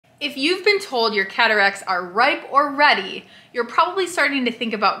If you've been told your cataracts are ripe or ready, you're probably starting to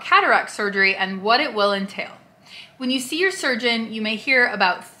think about cataract surgery and what it will entail. When you see your surgeon, you may hear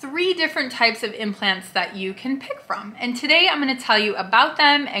about 3 different types of implants that you can pick from. And today I'm going to tell you about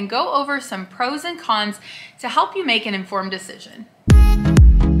them and go over some pros and cons to help you make an informed decision.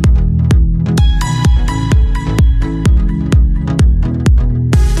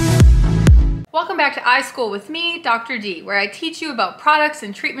 Welcome back to Eye School with me, Dr. D, where I teach you about products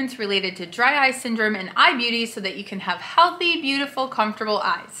and treatments related to dry eye syndrome and eye beauty so that you can have healthy, beautiful, comfortable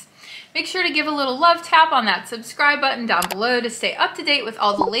eyes. Make sure to give a little love tap on that subscribe button down below to stay up to date with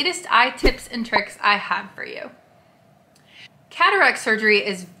all the latest eye tips and tricks I have for you. Cataract surgery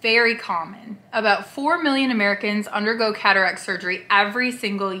is very common. About 4 million Americans undergo cataract surgery every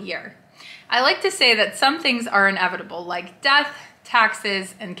single year. I like to say that some things are inevitable, like death,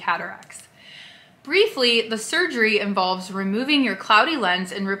 taxes, and cataracts. Briefly, the surgery involves removing your cloudy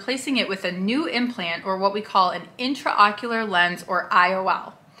lens and replacing it with a new implant, or what we call an intraocular lens, or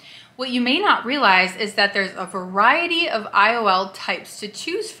IOL. What you may not realize is that there's a variety of IOL types to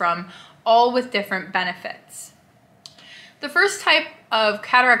choose from, all with different benefits. The first type of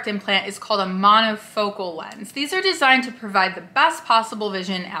cataract implant is called a monofocal lens. These are designed to provide the best possible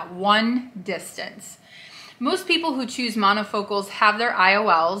vision at one distance. Most people who choose monofocals have their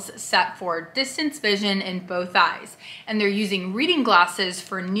IOLs set for distance vision in both eyes, and they're using reading glasses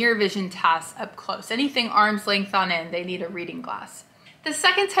for near vision tasks up close. Anything arm's length on in, they need a reading glass. The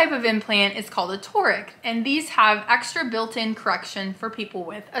second type of implant is called a toric, and these have extra built-in correction for people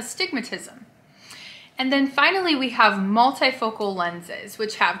with astigmatism. And then finally, we have multifocal lenses,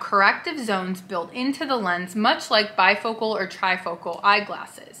 which have corrective zones built into the lens, much like bifocal or trifocal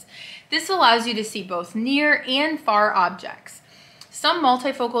eyeglasses. This allows you to see both near and far objects. Some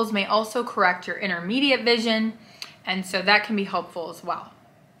multifocals may also correct your intermediate vision, and so that can be helpful as well.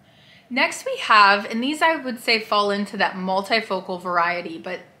 Next we have, and these I would say fall into that multifocal variety,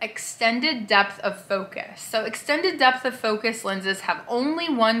 but extended depth of focus. So extended depth of focus lenses have only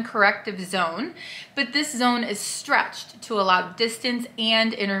one corrective zone, but this zone is stretched to allow distance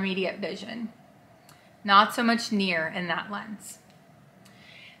and intermediate vision. Not so much near in that lens.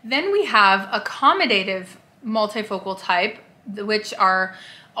 Then we have accommodative multifocal type, which are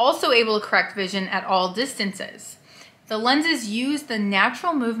also able to correct vision at all distances. The lenses use the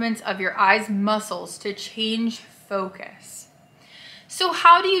natural movements of your eye's muscles to change focus. So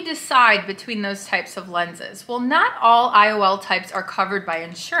how do you decide between those types of lenses? Well, not all IOL types are covered by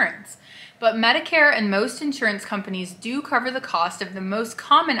insurance, but Medicare and most insurance companies do cover the cost of the most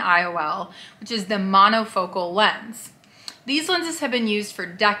common IOL, which is the monofocal lens. These lenses have been used for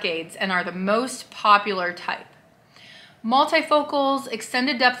decades and are the most popular type. Multifocals,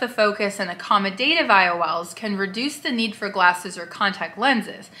 extended depth of focus, and accommodative IOLs can reduce the need for glasses or contact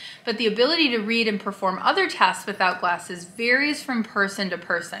lenses, but the ability to read and perform other tasks without glasses varies from person to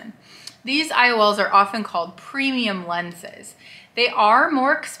person. These IOLs are often called premium lenses. They are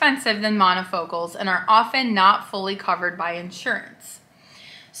more expensive than monofocals and are often not fully covered by insurance.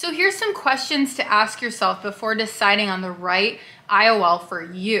 So here's some questions to ask yourself before deciding on the right IOL for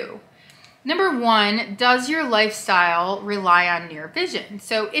you. Number 1, does your lifestyle rely on near vision?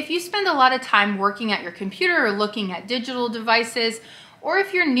 So if you spend a lot of time working at your computer or looking at digital devices, or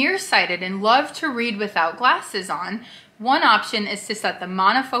if you're nearsighted and love to read without glasses on, one option is to set the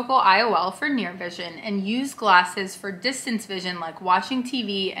monofocal IOL for near vision and use glasses for distance vision like watching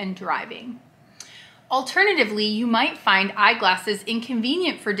TV and driving. Alternatively, you might find eyeglasses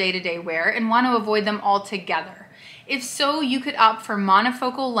inconvenient for day-to-day wear and want to avoid them altogether. If so, you could opt for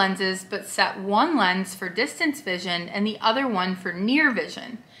monofocal lenses but set one lens for distance vision and the other one for near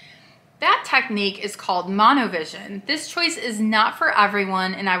vision. That technique is called monovision. This choice is not for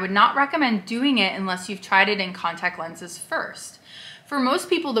everyone, and I would not recommend doing it unless you've tried it in contact lenses first. For most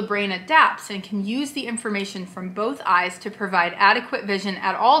people, the brain adapts and can use the information from both eyes to provide adequate vision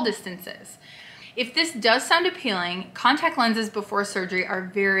at all distances. If this does sound appealing, contact lenses before surgery are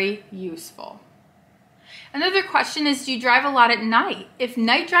very useful. Another question is, do you drive a lot at night? If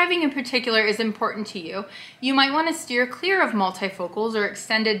night driving in particular is important to you, you might want to steer clear of multifocals or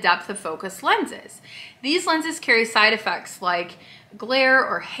extended depth of focus lenses. These lenses carry side effects like glare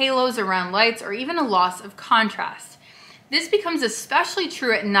or halos around lights or even a loss of contrast. This becomes especially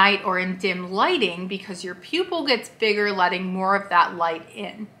true at night or in dim lighting because your pupil gets bigger, letting more of that light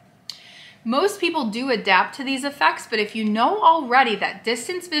in. Most people do adapt to these effects, but if you know already that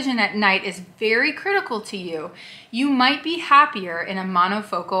distance vision at night is very critical to you, you might be happier in a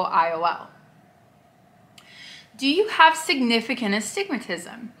monofocal IOL. Do you have significant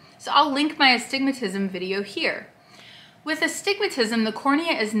astigmatism? So I'll link my astigmatism video here. With astigmatism, the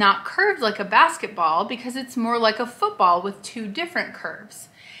cornea is not curved like a basketball because it's more like a football with two different curves.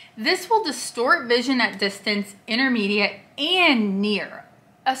 This will distort vision at distance, intermediate, and near.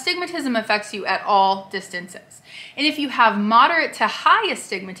 Astigmatism affects you at all distances. And if you have moderate to high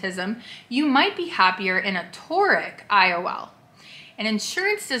astigmatism, you might be happier in a toric IOL. And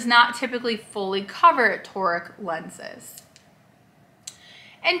insurance does not typically fully cover toric lenses.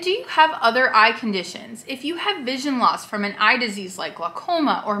 And do you have other eye conditions? If you have vision loss from an eye disease like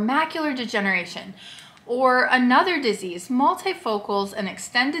glaucoma or macular degeneration, or another disease, multifocals and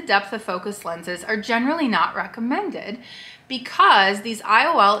extended depth of focus lenses are generally not recommended because these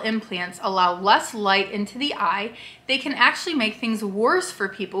IOL implants allow less light into the eye. They can actually make things worse for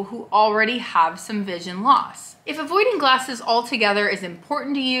people who already have some vision loss. If avoiding glasses altogether is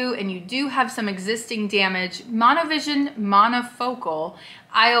important to you and you do have some existing damage, monovision, monofocal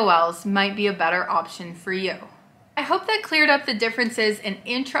IOLs might be a better option for you. I hope that cleared up the differences in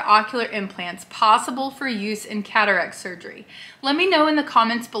intraocular implants possible for use in cataract surgery. Let me know in the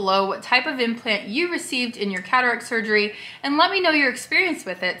comments below what type of implant you received in your cataract surgery, and let me know your experience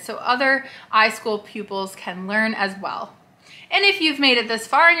with it so other eye school pupils can learn as well. And if you've made it this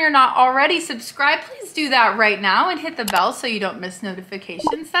far and you're not already subscribed, please do that right now and hit the bell so you don't miss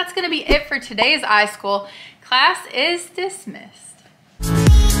notifications. That's going to be it for today's eye school. Class is dismissed.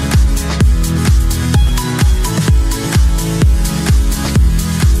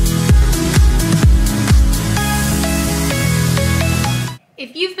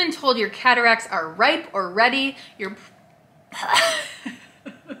 If you've been told your cataracts are ripe or ready, you're...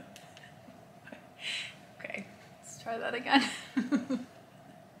 Okay, let's try that again.